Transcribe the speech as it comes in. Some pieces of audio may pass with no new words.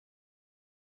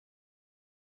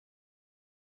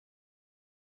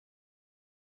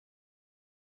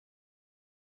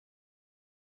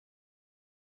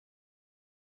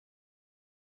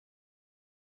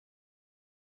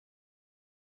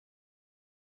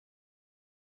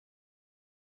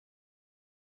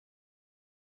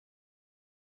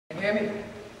hear me?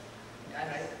 Yeah,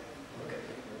 right. Okay.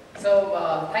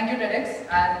 So, thank you TEDx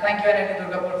and thank you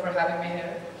TEDxNITDurgapur for having me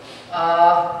here.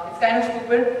 It's kind of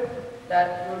stupid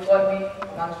that you would call me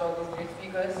amongst all these great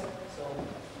speakers. So,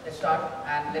 let's start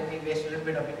and let me waste a little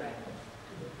bit of your time.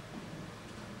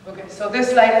 Okay, so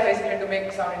this slide is basically to make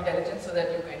it sound intelligent so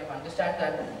that you kind of understand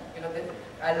that,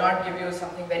 I'll not give you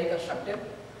something very constructive.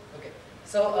 Okay,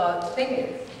 so the thing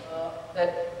is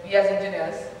that we as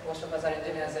engineers, most of us are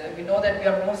engineers, we know that we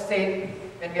are most sane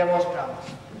when we are most drunk.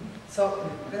 So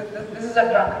this is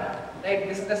a drunk rant, right?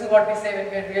 This is what we say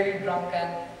when we are really drunk and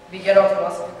we get all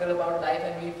philosophical about life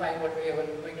and we find what we are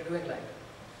going to do in life.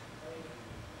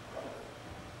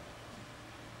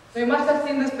 So you must have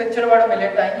seen this picture about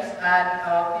 1,000,000 times, and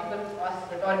people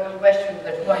ask rhetorical questions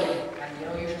that who are you?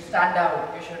 And you should stand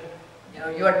out. You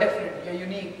should, you are different. You're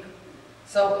unique.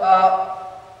 So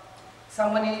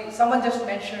someone just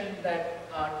mentioned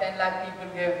that 10 lakh people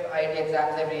give IIT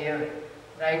exams every year,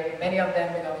 right? Many of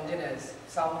them become engineers.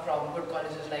 Some from good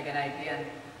colleges like NIT, and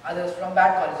others from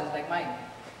bad colleges like mine,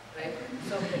 right?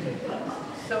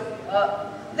 So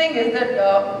the thing is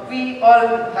that we all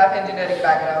have engineering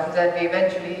backgrounds and we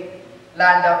eventually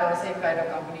land up in the same kind of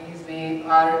companies, we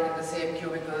are in the same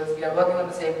cubicles, we are working on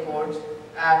the same codes,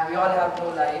 and we all have no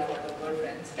life or no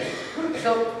girlfriends.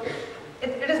 So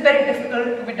it is very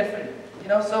difficult to be different,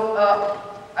 So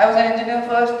I was an engineer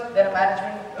first, then a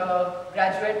management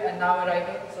graduate, and now a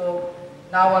writer. So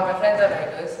now all my friends are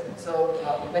writers. So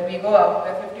when we go out,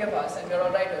 there are 50 of us and we're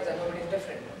all writers and nobody's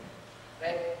different.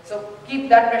 Right? So keep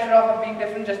that pressure off of being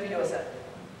different, just be yourself.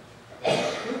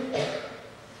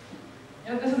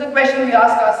 This is the question we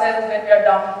ask ourselves when we are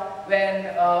dumb, when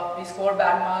we score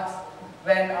bad marks,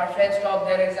 when our friends top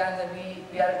their exams and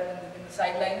we are in the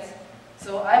sidelines.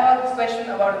 So I asked this question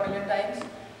about 1,000,000 times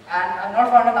and I've not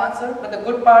found an answer, but the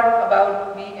good part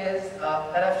about me is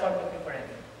that I've stopped looking for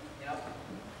anything.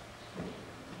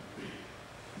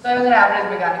 So I was an average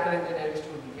mechanical engineering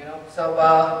student, So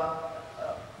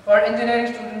for engineering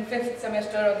student, 5th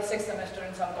semester or the 6th semester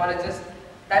in some colleges,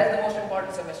 that is the most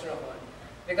important semester of all.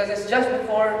 Because it's just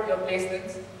before your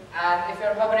placements, and if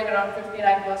you're hovering around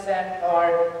 59% or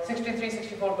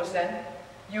 63-64%,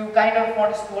 you kind of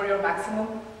want to score your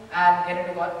maximum and get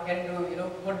into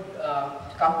good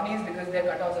companies because their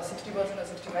cutoffs are 60% or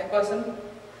 65%.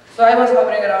 So I was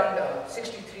hovering around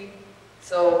 63.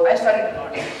 So I studied a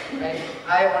lot, right?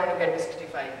 I wanted to get to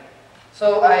 65.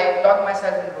 So I locked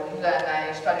myself in rooms and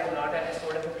I studied a lot and I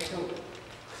scored a 52.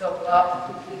 So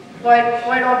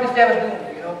quite obviously I was doomed,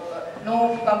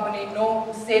 no company,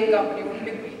 no safe company would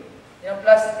pick me.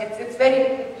 Plus it's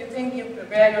very, you think you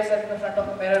prepare yourself in front of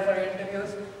a mirror for your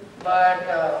interviews, but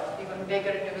people who take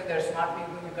your interviews, they're smart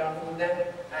people, you can't fool them,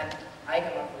 and I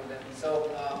cannot fool them. So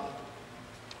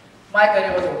my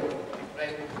career was over,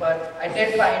 right? But I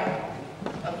did find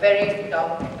a very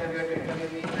dumb interviewer to interview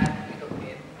me and he took me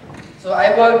in. So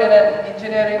I worked in an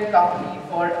engineering company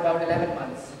for about 11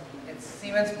 months. It's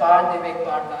Siemens Power, they make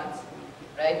power plants,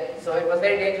 right? So it was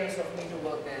very dangerous of me to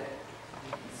work there.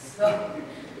 So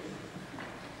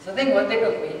the thing was, they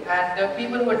took me, and the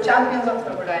people who were champions of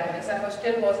thermodynamics, and I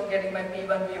still wasn't getting my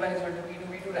P1 is equal to P2,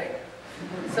 V2 right.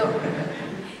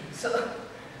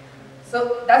 So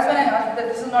that's when I asked that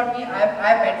this is not me,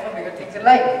 I'm meant for bigger things in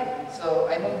life. So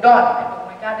I moved on, I took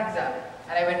my CAT exam,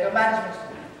 and I went to a management school.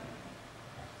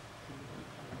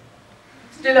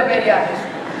 Still a very average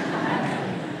student.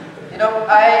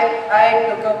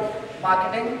 I took up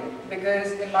marketing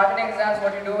because in marketing exams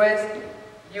what you do is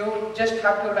you just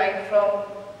have to write from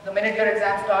the minute your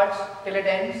exam starts till it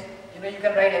ends. You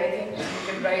can write anything.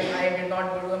 You can write, I did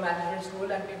not go to a management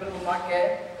school, and people will not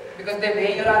care because they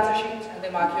weigh your answer sheets and they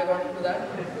mark you according to that.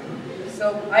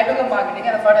 So I took up marketing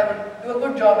and I thought I would do a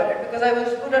good job at it because I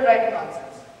was good at writing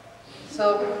answers.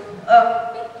 So,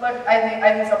 but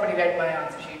I think somebody read my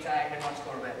answer sheets and I did not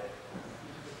score well.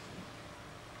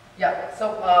 Yeah,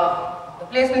 so the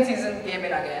placement season came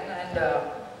in again, and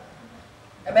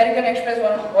American Express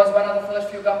was one of the first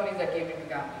few companies that came into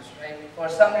campus, right? For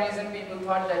some reason, people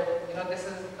thought that this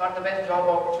is not the best job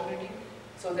opportunity,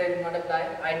 so they did not apply.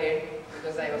 I did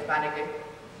because I was panicking.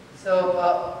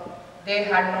 So they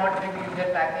had not reviewed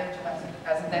their package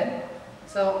as then.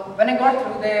 So when I got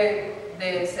through,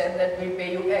 they said that we'll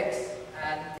pay you X,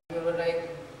 and we were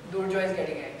like, Durjoy is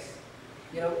getting X.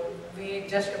 We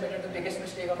just committed the biggest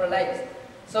mistake of our lives.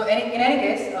 So in any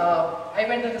case, I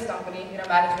went to this company in a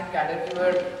management cadre. We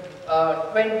were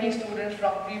 20 students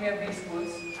from premium B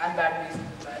schools and bad B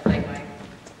schools like mine.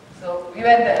 So we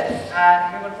went there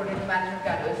and we were put into management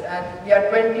cadres, and we are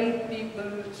 20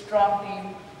 people strong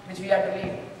team which we had to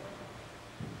lead.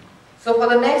 So for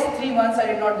the next 3 months I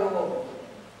did not go home.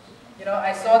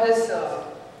 I saw this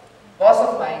boss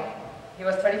of mine. He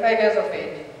was 35 years of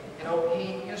age.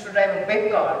 He used to drive a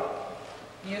big car.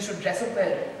 He used to dress up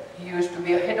well. He used to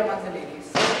be a hit amongst the ladies.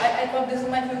 So I thought, this is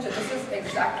my future. This is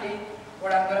exactly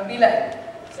what I'm going to be like.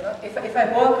 So if I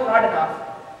work hard enough,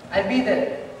 I'll be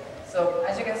there. So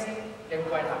as you can see, they're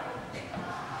quite hard.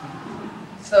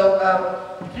 So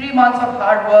 3 months of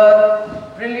hard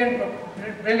work,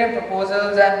 brilliant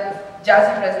proposals and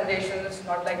jazzy presentations,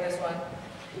 not like this one.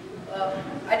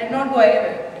 I did not go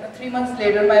anywhere. 3 months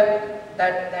later,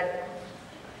 that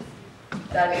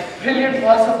brilliant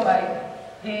boss of mine,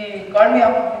 he called me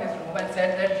up in his room and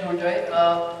said that, Durjoy,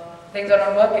 things are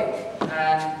not working,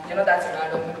 and that's a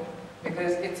bad omen,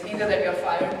 because it's either that you're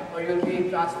fired or you'll be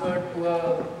transferred to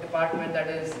a department that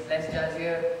is less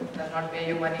jazzier, does not pay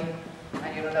you money,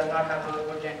 and does not have a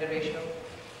good gender ratio.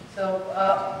 So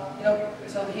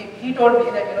so he told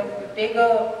me that take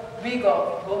a week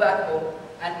off, go back home,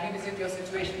 and revisit your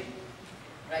situation,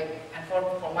 right? And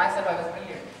for myself, I was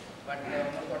brilliant, but I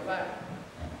almost got fired.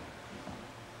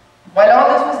 While all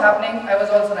this was happening, I was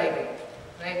also writing,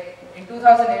 right? In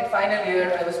 2008, final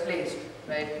year, I was placed,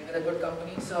 right, with a good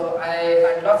company, so I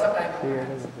had lots of time.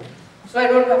 So I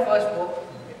wrote my first book.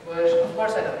 It was, of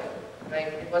course, I loved it, right?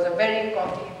 It was a very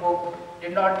cocky book,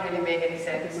 did not really make any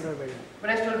sense, but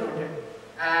I still wrote it.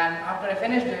 And after I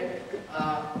finished it,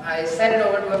 I sent it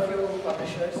over to a few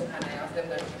publishers, and I asked them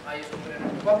that I used to put it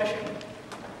into publishing.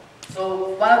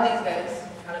 So one of these guys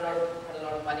had a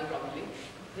lot of money probably.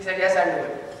 He said, yes, I'll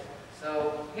do it.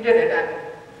 So he did it, and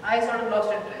I sort of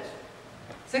lost interest.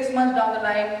 6 months down the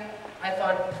line, I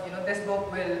thought, this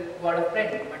book will go out of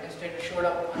print, but instead it showed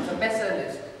up on some bestseller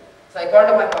list. So I called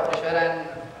up my publisher and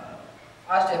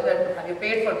asked him that, have you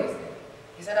paid for this thing?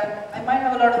 He said, I might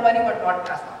have a lot of money, but not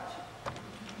as much.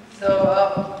 So,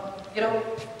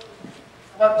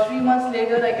 about 3 months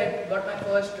later, I got my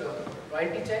first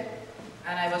royalty check,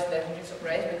 and I was pleasantly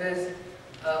surprised because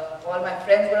all my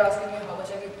friends were asking me, how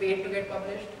much have you paid to get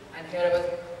published? And here I was,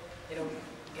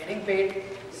 getting paid.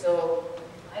 So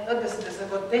I thought this is a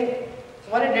good thing.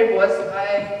 So what I did was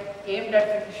I aimed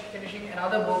at finishing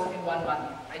another book in 1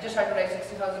 month. I just had to write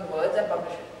 60,000 words and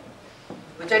publish it,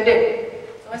 which I did.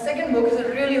 So my second book is a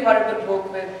really horrible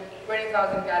book with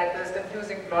 20,000 characters,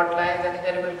 confusing plot lines and a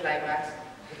terrible climax.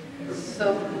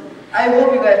 So I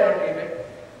hope you guys don't read it,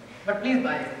 but please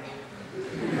buy it.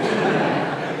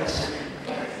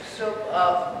 So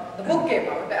the book came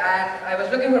out and I was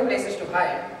looking for places to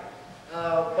hide,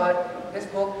 but this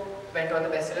book went on the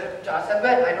bestseller charts as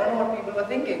well. I don't know what people were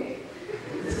thinking.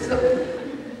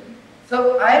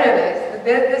 So I realized that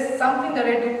there's something that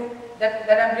I do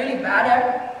that I'm really bad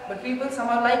at, but people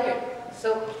somehow like it.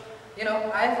 So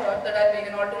I thought that I'd make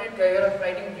an alternate career of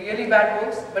writing really bad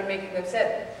books but making them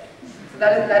sell. So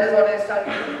that is what I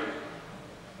started doing.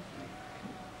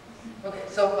 Okay,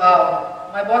 so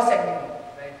my boss sent me home,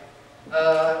 right?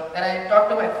 Then I talked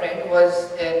to my friend who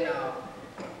was in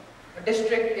a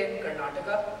district in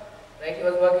Karnataka, right? He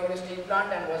was working in a steel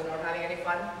plant and was not having any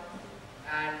fun.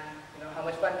 And how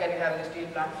much fun can you have in a steel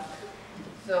plant?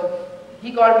 So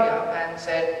he called me up and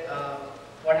said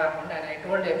what happened, and I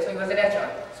told him. So he was in HR.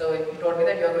 So he told me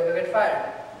that you are going to get fired.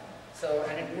 So,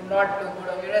 and it would not look good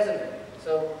on your resume.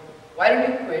 So why don't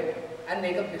you quit and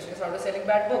make a business out of selling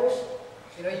bad books?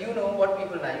 You know what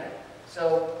people like.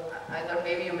 So I thought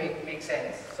maybe you make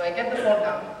sense. So I kept the phone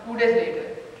down. 2 days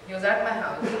later, he was at my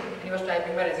house and he was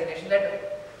typing my resignation letter.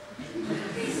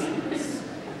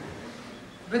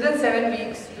 Within 7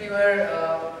 weeks,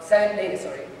 7 days,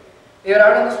 sorry. We were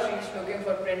out on the streets looking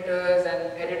for printers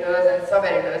and editors and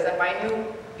sub-editors, and mind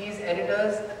you, these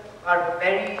editors are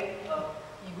very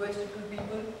egoistical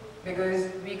people because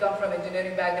we come from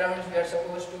engineering backgrounds. We are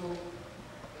supposed to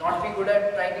not be good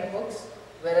at writing books,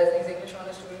 whereas these English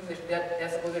honors students, they are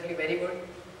supposedly very good.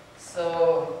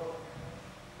 So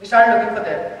we started looking for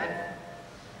them,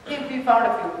 and we found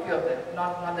a few of them.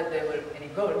 Not that they were any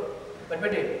good, but we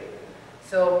did.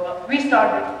 So we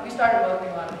started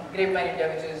working on Grapevine India,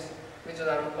 which is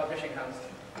our publishing house,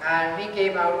 and we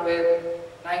came out with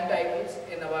 9 titles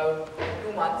in about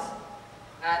 2 months,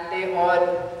 and they all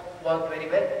worked very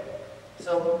well.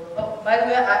 So, by the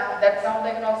way, that sounds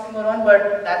like an oxymoron,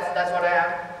 but that's what I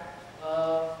am.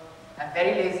 I'm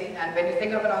very lazy, and when you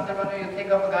think of an entrepreneur, you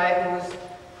think of a guy who's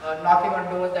knocking on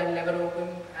doors that will never open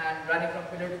and running from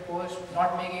pillar to post,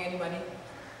 not making any money.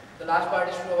 The last part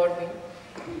is true about me.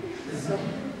 So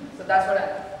that's what I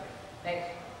am. Next.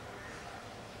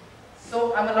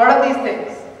 So I'm a lot of these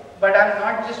things, but I'm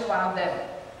not just one of them.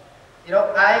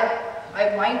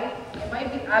 I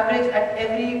might be average at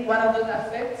every one of those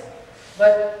aspects,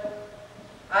 but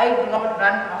I do not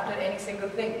run after any single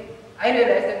thing. I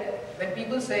realize that when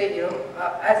people say,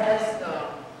 as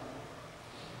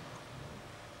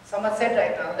someone said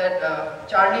right now that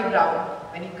Charlie Brown,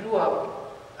 when he grew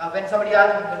up, when somebody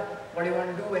asked him, what do you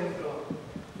want to do when you grow up?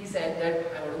 He said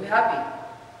that I want to be happy.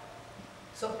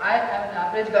 So I am an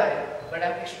average guy, but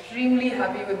I'm extremely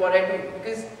happy with what I do,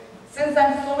 because since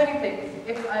I'm so many things,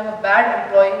 if I'm a bad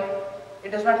employee,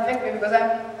 it does not affect me because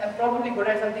I'm probably good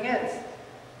at something else.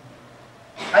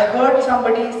 I heard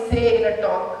somebody say in a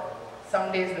talk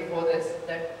some days before this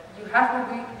that you have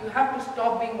to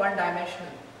stop being one-dimensional.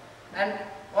 And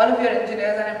all of your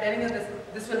engineers, and I'm telling you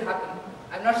this will happen.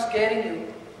 I'm not scaring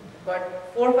you,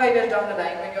 but 4 or 5 years down the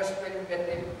line, when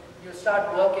you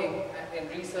start working in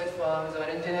research firms or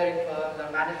engineering firms or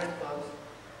management firms,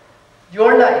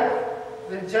 your life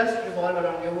will just revolve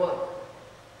around your work,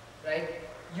 right?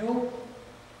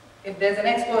 If there's an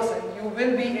X person, you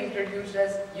will be introduced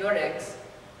as your X,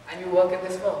 and you work in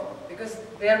this firm, because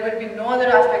there will be no other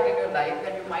aspect in your life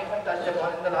that you might have touched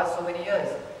upon in the last so many years.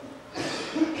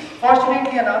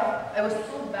 Fortunately enough, I was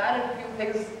so bad at a few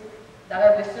things that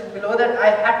I've listed below that I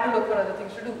had to look for other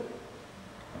things to do.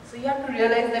 So you have to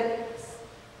realize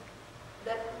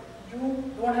that you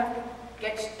don't have to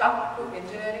get stuck to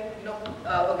engineering.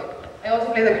 Okay, I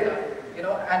also play the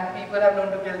guitar, and people have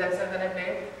known to kill themselves when I play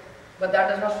it, but that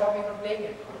does not stop me from playing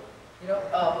it.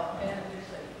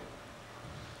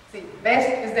 See, best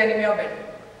is the enemy of better.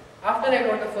 After I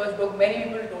wrote the first book, many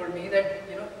people told me that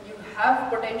you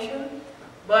have potential,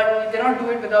 but you cannot do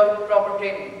it without proper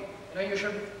training. You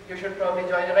should probably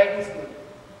join a writing school,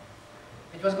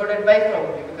 which was good advice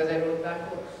probably because I wrote bad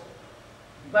books.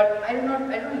 But I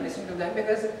don't listen to them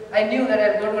because I knew that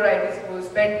I'd go to a writing school,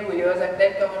 spend 2 years, and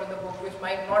then come out with a book which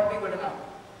might not be good enough.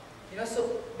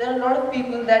 So there are a lot of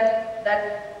people who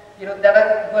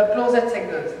are closet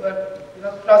singers, who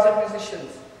are closet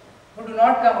musicians, who do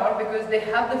not come out because they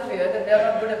have the fear that they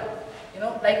are not good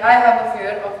enough. Like I have a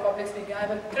fear of public speaking. I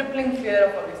have a crippling fear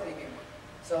of public speaking.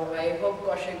 So I hope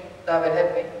Kaushik will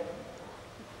help me.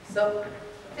 So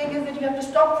the thing is that you have to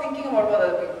stop thinking about what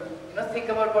other people do. Think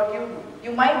about what you do.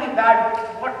 You might be bad.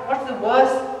 What's the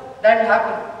worst that will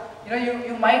happen?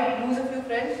 You might lose a few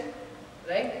friends,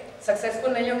 right? Successful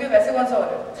नहीं होंगे, वैसे कौन सा हो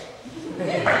रहा है?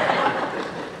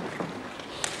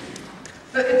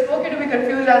 So it's okay to be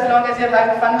confused as long as you're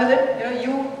having fun with it.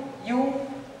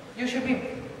 You should be.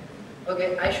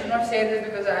 Okay, I should not say this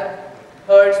because I have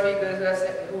heard speakers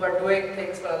who are doing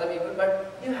things for other people,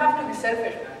 but you have to be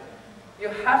selfish, man. You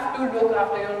have to look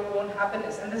after your own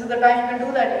happiness, and this is the time you can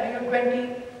do that. You're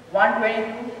 21,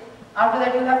 22. After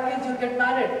that, you'll have kids, you'll get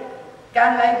married.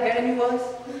 Can life get any worse?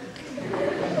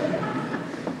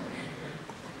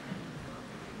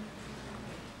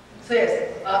 So yes,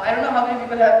 I don't know how many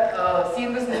people have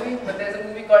seen this movie, but there's a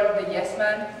movie called The Yes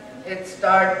Man. It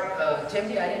starred Jim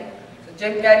Carrey. So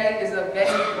Jim Carrey is a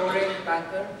very boring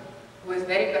banker who is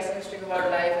very pessimistic about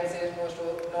life and says no to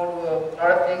a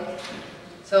lot of things.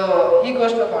 So he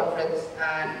goes to a conference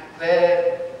and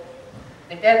where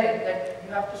they tell him that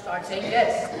you have to start saying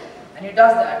yes, and he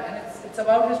does that, and it's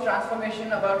about his transformation,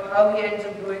 about how he ends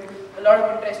up doing a lot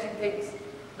of interesting things.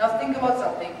 Now think about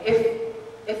something.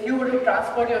 If you were to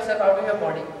transport yourself out of your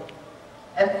body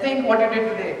and think what you did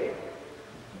today,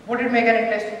 would it make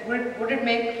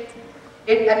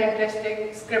it an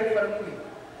interesting script for a movie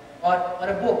or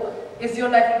a book? Is your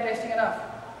life interesting enough?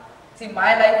 See,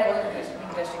 my life wasn't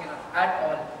interesting enough at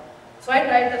all. So I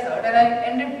tried this out and I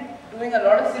ended doing a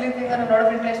lot of silly things and a lot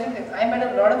of interesting things. I met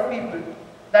a lot of people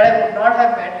that I would not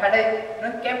have met had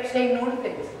I kept saying no to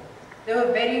things. There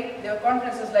were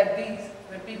conferences like these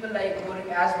where people boring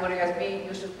as me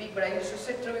used to speak, but I used to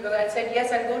sit through because I said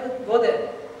yes, I'll go there.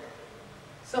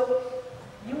 So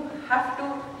you have to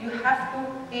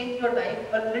take your life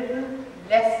a little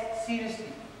less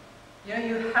seriously.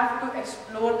 You have to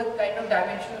explore the kind of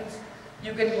dimensions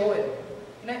you can go in.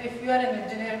 If you are an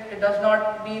engineer, it does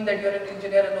not mean that you're an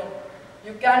engineer alone.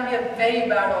 You can be a very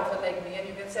bad author like me and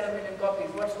you can sell 1 million copies.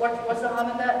 What's the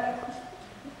harm in that?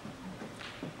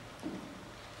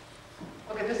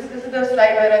 Okay, this is the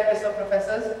slide where I piss off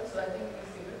professors, so I think you can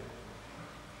see it.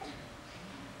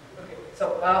 Okay, so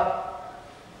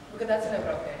okay, that's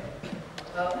never okay.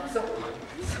 So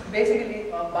basically,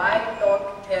 my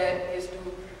talk here is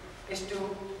to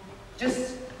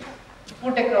just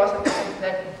put across a thing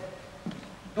that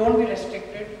don't be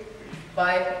restricted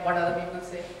by what other people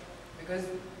say, because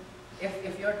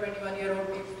if you're 21-year-old,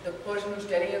 the person who's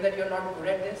telling you that you're not good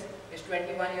at this is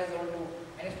 21 years old too,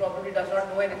 and he probably does not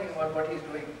know anything about what he's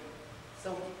doing.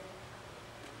 So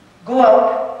go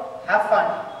out, have fun,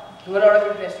 do a lot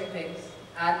of interesting things,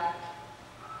 and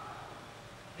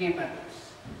read my books.